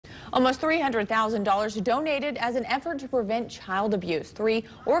Almost $300,000 donated as an effort to prevent child abuse. 3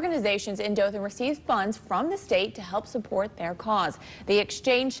 organizations in Dothan received funds from the state to help support their cause. The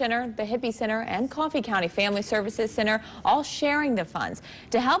Exchange Center, the Hippie Center, and Coffee County Family Services Center all sharing the funds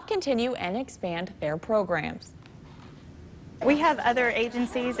to help continue and expand their programs. We have other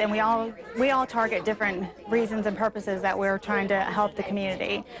agencies, and we all target different reasons and purposes that we're trying to help the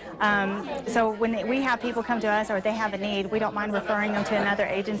community. So when we have people come to us or they have a need, we don't mind referring them to another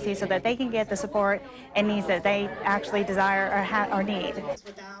agency so that they can get the support and needs that they actually desire or need.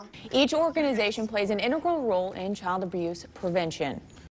 Each organization plays an integral role in child abuse prevention.